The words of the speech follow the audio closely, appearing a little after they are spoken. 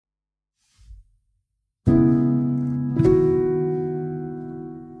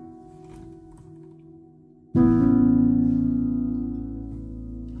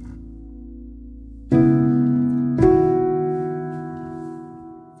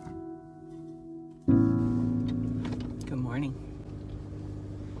morning.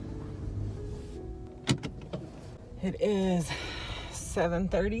 It is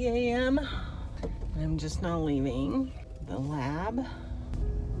 7:30 a.m. I'm just now leaving the lab.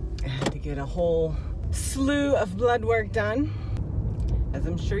 I had to get a whole slew of blood work done. As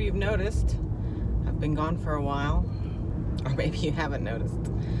I'm sure you've noticed, I've been gone for a while. Or maybe you haven't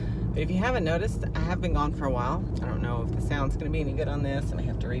noticed. But if you haven't noticed, I have been gone for a while. I don't know if the sound's gonna be any good on this and I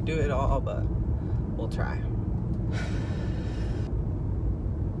have to redo it all, but we'll try.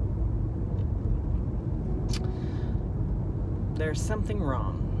 There's something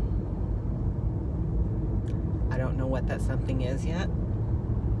wrong. I don't know what that something is yet.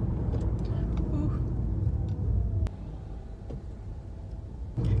 Ooh.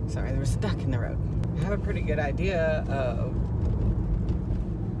 Sorry, there was stuck in the road. I have a pretty good idea of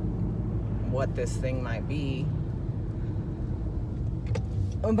what this thing might be,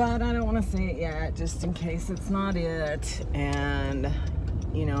 but I don't want to say it yet, just in case it's not it. And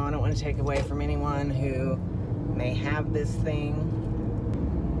you know, I don't want to take away from anyone who may have this thing.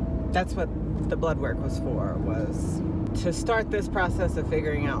 That's what the blood work was for, was to start this process of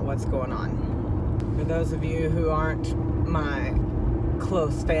figuring out what's going on. For those of you who aren't my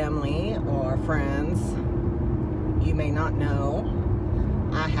close family or friends, you may not know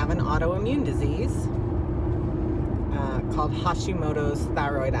I have an autoimmune disease called Hashimoto's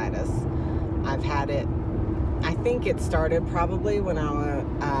thyroiditis. I've had it, I think it started probably when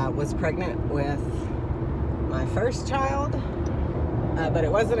I was pregnant with my first child, but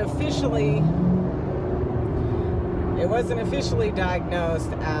it wasn't officially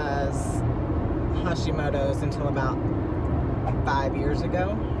diagnosed as Hashimoto's until about 5 years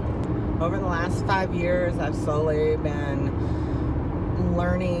ago. Over the last 5 years, I've slowly been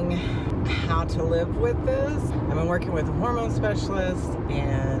learning how to live with this. I've been working with a hormone specialist,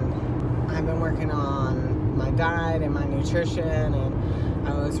 and I've been working on my diet and my nutrition, and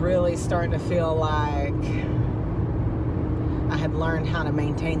I was really starting to feel like I had learned how to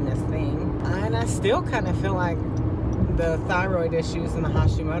maintain this thing. And I still kind of feel like the thyroid issues and the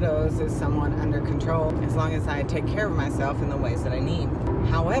Hashimoto's is somewhat under control as long as I take care of myself in the ways that I need.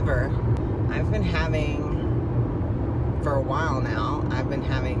 However, I've been having, for a while now, I've been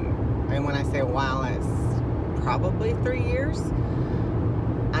having, and when I say a while, it's probably 3 years,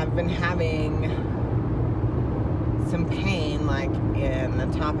 I've been having some pain like in the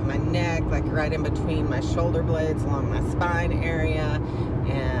top of my neck, like right in between my shoulder blades, along my spine area,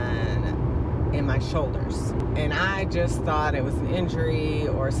 and in my shoulders. And I just thought it was an injury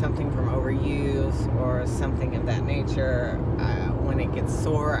or something from overuse or something of that nature. When it gets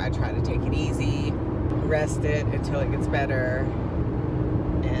sore, I try to take it easy, rest it until it gets better,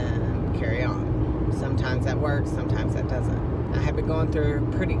 and carry on. Sometimes that works, sometimes that doesn't. I had been going through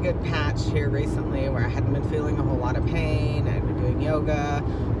a pretty good patch here recently where I hadn't been feeling a whole lot of pain. I'd been doing yoga,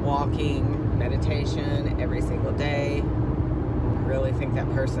 walking, meditation every single day. I really think that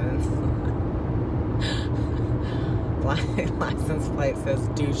person's license plate says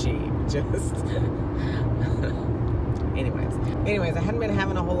douchey. Just anyways, I hadn't been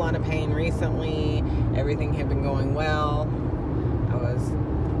having a whole lot of pain recently. Everything had been going well. I was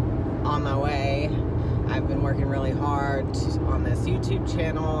on my way. I've been working really hard on this YouTube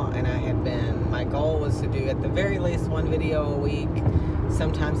channel, and my goal was to do at the very least 1 video a week.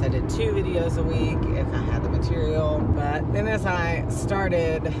 Sometimes I did 2 videos a week if I had the material. But then as I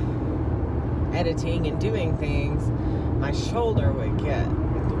started editing and doing things, my shoulder would get,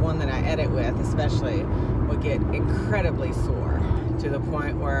 the one that I edit with especially, would get incredibly sore to the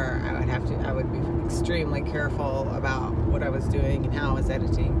point where I would be extremely careful about what I was doing and how I was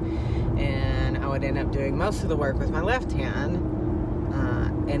editing. And I would end up doing most of the work with my left hand,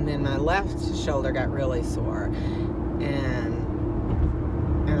 and then my left shoulder got really sore. And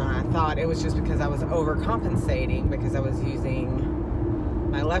I thought it was just because I was overcompensating, because I was using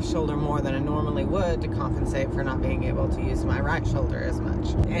my left shoulder more than I normally would to compensate for not being able to use my right shoulder as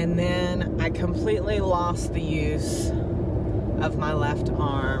much. And then I completely lost the use of my left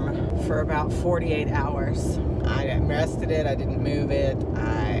arm for about 48 hours. I rested it, I didn't move it,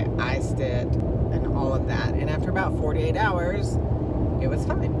 I iced it, and all of that. And after about 48 hours, it was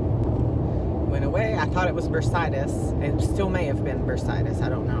fine. Went away. I thought it was bursitis. It still may have been bursitis, I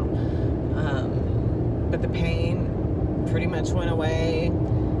don't know. But the pain pretty much went away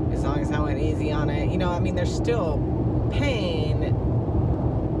as long as I went easy on it. You know, I mean, there's still pain,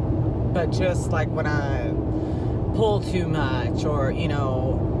 but just like when I pull too much or, you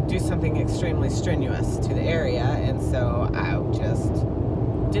know, do something extremely strenuous to the area, and so I just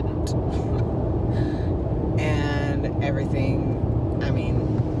didn't. And everything, I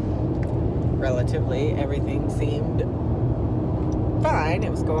mean, relatively, everything seemed fine. It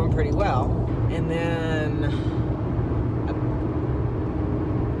was going pretty well. And then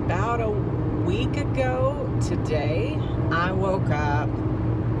about a week ago today, I woke up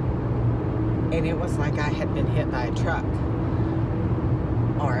and it was like I had been hit by a truck.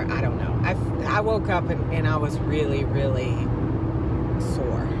 Or I don't know. I woke up and I was really, really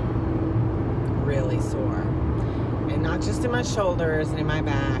sore. Really sore. And not just in my shoulders and in my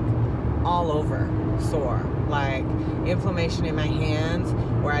back, all over sore. Like inflammation in my hands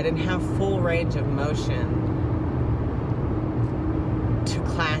where I didn't have full range of motion to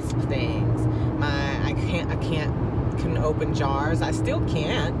clasp things. I couldn't open jars. I still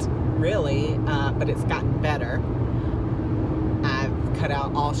can't really, but it's gotten better. I've cut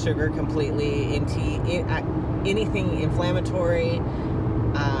out all sugar completely. Anything inflammatory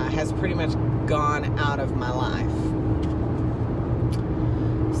has pretty much gone out of my life.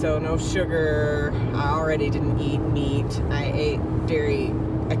 So no sugar. I already didn't eat meat. I ate dairy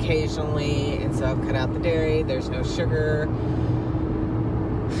occasionally, and so I've cut out the dairy. There's no sugar.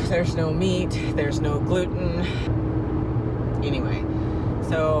 There's no meat. There's no gluten. Anyway,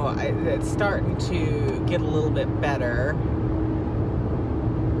 so it's starting to get a little bit better.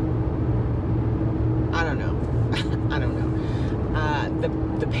 I don't know. I don't know.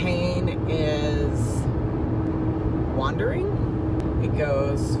 The pain is wandering. It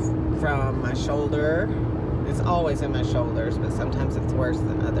goes from my shoulder. It's always in my shoulders, but sometimes it's worse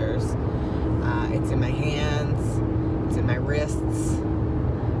than others. It's in my hands. It's in my wrists.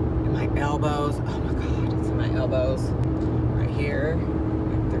 In my elbows. Oh my God, it's in my elbows. Right here,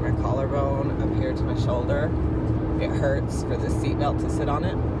 through my collarbone, up here to my shoulder. It hurts for the seatbelt to sit on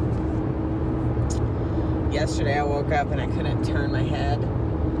it. Yesterday I woke up and I couldn't turn my head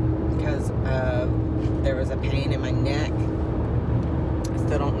because there was a pain in my neck. I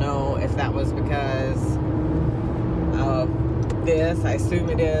still don't know if that was because of this, I assume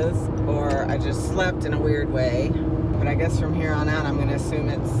it is, or I just slept in a weird way. But I guess from here on out I'm going to assume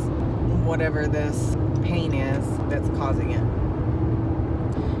it's whatever this pain is that's causing it.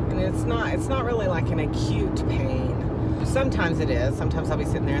 And it's not really like an acute pain. Sometimes it is. Sometimes I'll be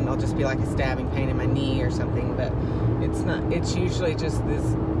sitting there and there'll just be like a stabbing pain in my knee or something, but it's not. It's usually just this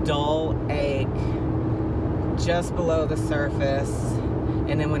dull ache just below the surface,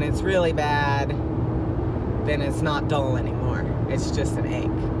 and then when it's really bad, then it's not dull anymore. It's just an ache.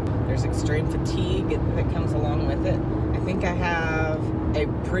 There's extreme fatigue that comes along with it. I think I have a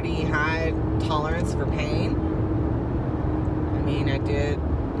pretty high tolerance for pain. I mean, I did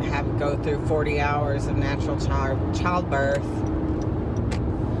go through 40 hours of natural childbirth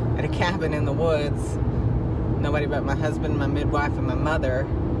at a cabin in the woods. Nobody but my husband, my midwife, and my mother.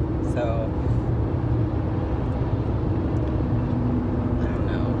 So I don't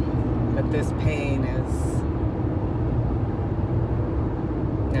know. But this pain is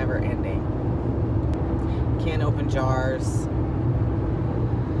never ending. Can't open jars.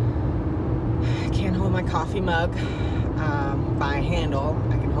 Can't hold my coffee mug by a handle.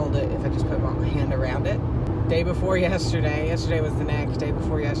 I can hold it if I just put my hand around it. Day before yesterday was the neck. Day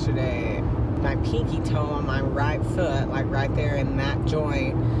before yesterday, my pinky toe on my right foot, like right there in that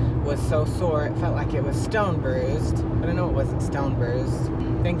joint, was so sore it felt like it was stone bruised. But I know it wasn't stone bruised.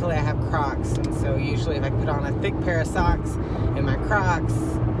 Thankfully I have Crocs, and so usually if I put on a thick pair of socks in my Crocs,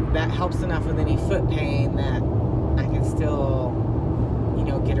 that helps enough with any foot pain that I can still, you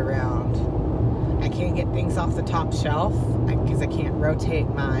know, get around. I can't get things off the top shelf because I can't rotate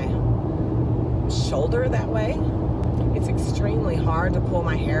my shoulder that way. It's extremely hard to pull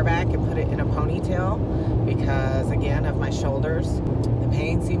my hair back and put it in a ponytail because, again, of my shoulders. The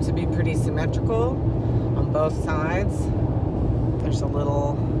pain seems to be pretty symmetrical on both sides. There's a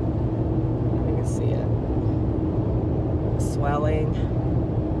little, you can see it, swelling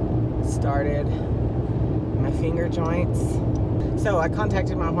started in my finger joints. So I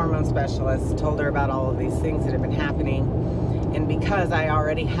contacted my hormone specialist, told her about all of these things that have been happening, and because I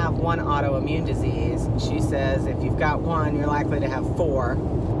already have one autoimmune disease, she says if you've got one, you're likely to have four.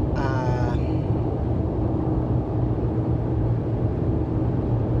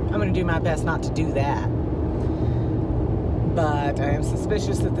 I'm going to do my best not to do that, but I am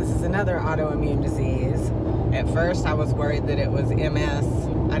suspicious that this is another autoimmune disease. At first I was worried that it was MS.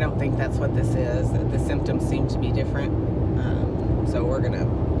 I don't think that's what this is. The symptoms seem to be different. So we're gonna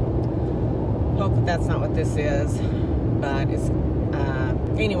hope that that's not what this is, but it's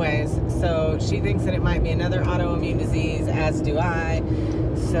anyways, so she thinks that it might be another autoimmune disease, as do I.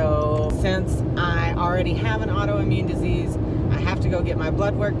 So since I already have an autoimmune disease, I have to go get my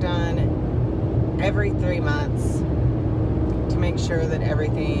blood work done every 3 months to make sure that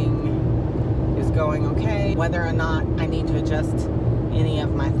everything is going okay, whether or not I need to adjust any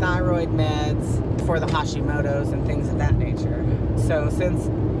of my thyroid meds for the Hashimoto's and things of that nature. So since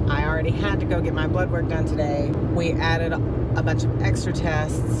I already had to go get my blood work done today, we added a bunch of extra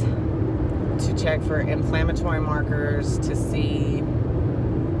tests to check for inflammatory markers to see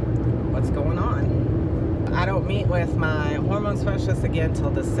what's going on. I don't meet with my hormone specialist again till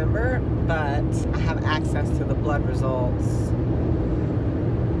December, but I have access to the blood results,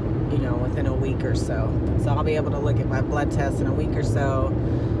 you know, within a week or so. So I'll be able to look at my blood tests in a week or so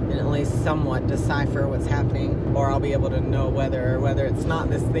and at least somewhat decipher what's happening, or I'll be able to know whether it's not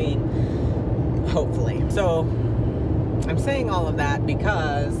this thing, hopefully. So I'm saying all of that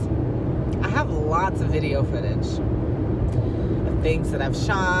because I have lots of video footage of things that I've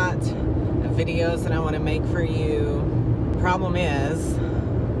shot, videos that I want to make for you. Problem is,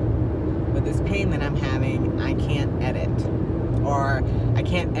 with this pain that I'm having, I can't edit. Or I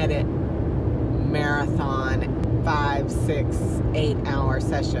can't edit marathon 5, 6, 8 hour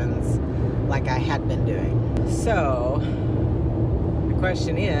sessions like I had been doing. So the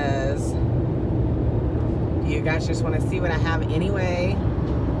question is, do you guys just want to see what I have anyway,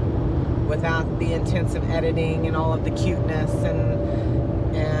 without the intensive editing and all of the cuteness and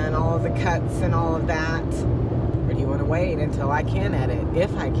all of the cuts and all of that? Or do you want to wait until I can edit,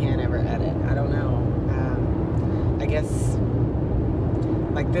 if I can ever edit? I don't know. I guess,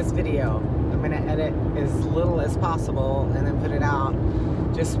 like this video, I'm going to edit as little as possible and then put it out,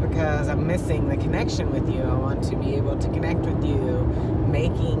 just because I'm missing the connection with you. I want to be able to connect with you.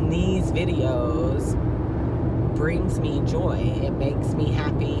 Making these videos brings me joy. It makes me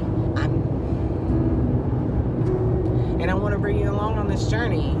happy. And I want to bring you along on this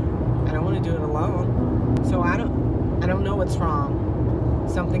journey. I don't want to do it alone. So I don't know what's wrong.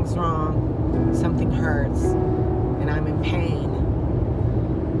 Something's wrong. Something hurts. And I'm in pain.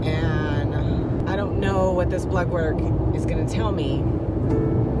 And I don't know what this blood work is going to tell me.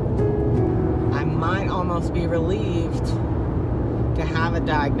 I might almost be relieved to have a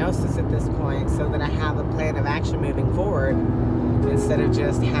diagnosis at this point, so that I have a plan of action moving forward, instead of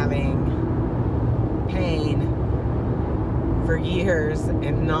just having pain for years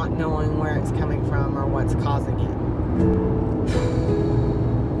and not knowing where it's coming from or what's causing it.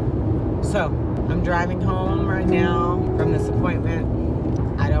 So I'm driving home right now from this appointment.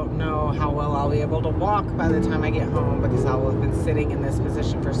 I don't know how well I'll be able to walk by the time I get home, because I will have been sitting in this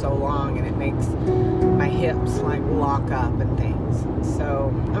position for so long, and it makes my hips like lock up and things.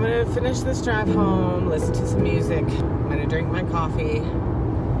 So I'm gonna finish this drive home, listen to some music. I'm gonna drink my coffee,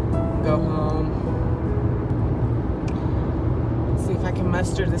 go home, see if I can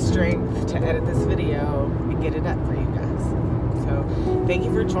muster the strength to edit this video and get it up for you guys. So thank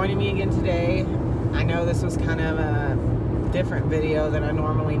you for joining me again today. I know this was kind of a different video than I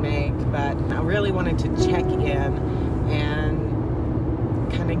normally make, but I really wanted to check in and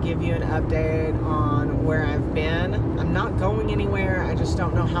kind of give you an update on where I've been. I'm not going anywhere. I just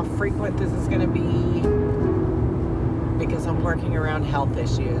don't know how frequent this is going to be, because I'm working around health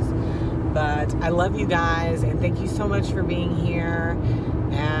issues. But I love you guys, and thank you so much for being here,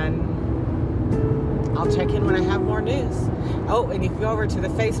 and I'll check in when I have more news. Oh, and if you go over to the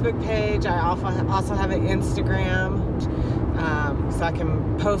Facebook page, I also have an Instagram, so I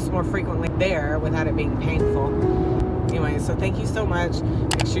can post more frequently there without it being painful. Anyway, so thank you so much.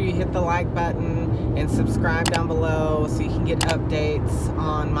 Make sure you hit the like button and subscribe down below so you can get updates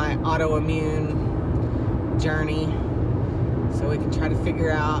on my autoimmune journey, so we can try to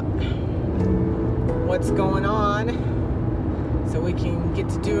figure out what's going on, so we can get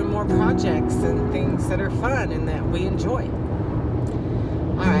to doing more projects and things that are fun and that we enjoy.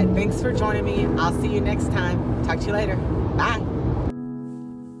 Alright, thanks for joining me. I'll see you next time. Talk to you later. Bye.